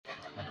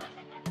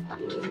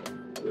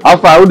How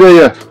far? Who dey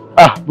here?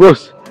 Ah,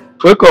 bros.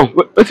 Welcome.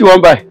 What you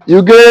want buy?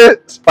 You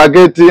get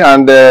spaghetti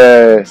and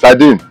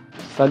sardine.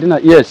 Sardine?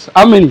 Yes.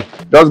 How many?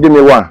 Just give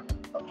me one.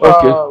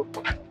 Okay.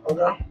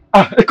 Okay.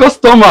 Ah, a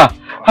customer.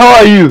 How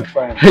are you?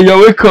 Fine. Hey, you're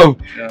welcome.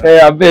 Yeah. Hey,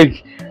 I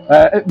beg.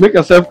 Make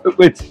yourself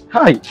wait.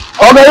 Hi.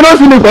 Okay, you don't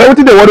see me for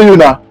everything they worry you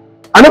now.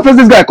 I know first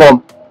this guy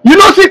come. You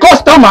don't see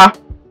customer.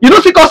 You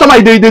don't see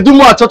customer. They do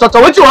more.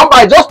 What you want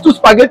buy? Just 2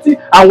 spaghetti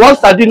and 1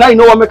 sardine. Now you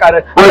know what make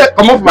I.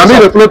 Come off my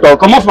shop.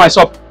 Come off my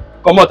shop.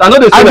 Come out. I know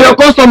they sell. I'm your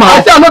customer.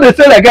 I say I know they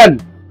sell again.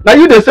 Now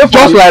you they sell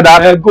just like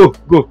that. Go.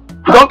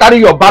 You don't carry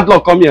your bad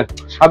luck. Come here.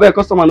 I beg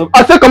customer no.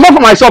 I say come off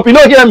my shop. You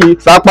don't hear me?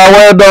 Sapa,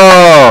 well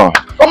done.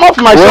 Come off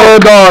my shop. Well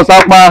done,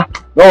 Sapa.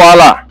 No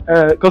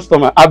wahala.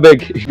 Customer, I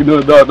beg. You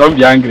know, don't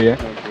be angry. Eh?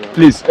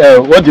 Please.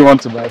 What do you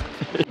want to buy?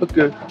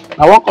 Okay.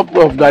 I want a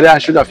couple of garri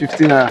and sugar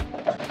 15 naira.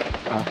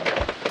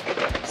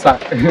 Sir,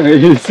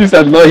 since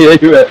I'm not here,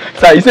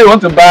 sir, you say you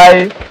want to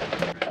buy.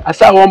 I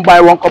said I won't buy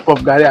 1 cup of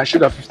garri and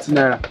sugar 15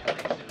 naira.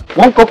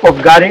 1 cup of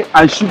garri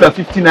and sugar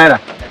 15 naira.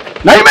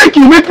 Now you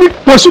make me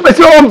pursue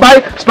person who won't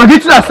buy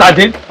spaghetti and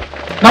sardine.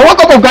 Now 1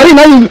 cup of garri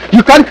now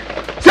you can't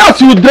see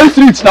as you dress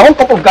rich. Now 1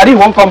 cup of garri you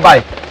won't come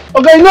buy.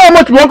 Okay, you know how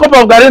much 1 cup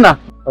of garri now?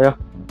 Oh yeah.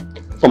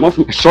 Come off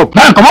my shop.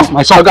 Man, come off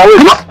my shop. Okay,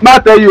 wait. May I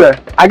tell you,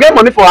 I get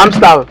money for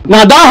hamster.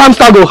 Now that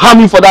hamster go harm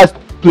me for that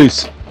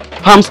place.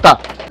 Hamster.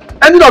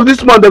 End of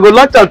this month they go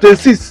launch am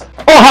 26.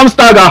 Oh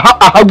hamster ga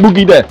ha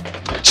boogie there.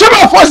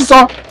 Shape up first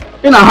son.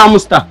 In a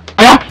hamster.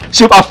 Yeah,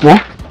 shape up for.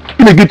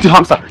 In a get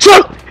hamster.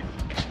 Sure.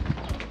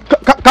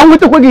 Can we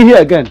take here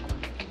again?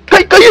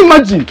 Can you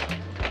imagine?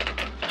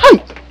 Hi.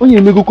 When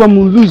you make go come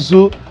lose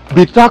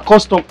better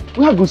custom.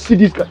 We are go see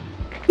this guy.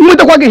 You want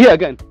to here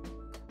again?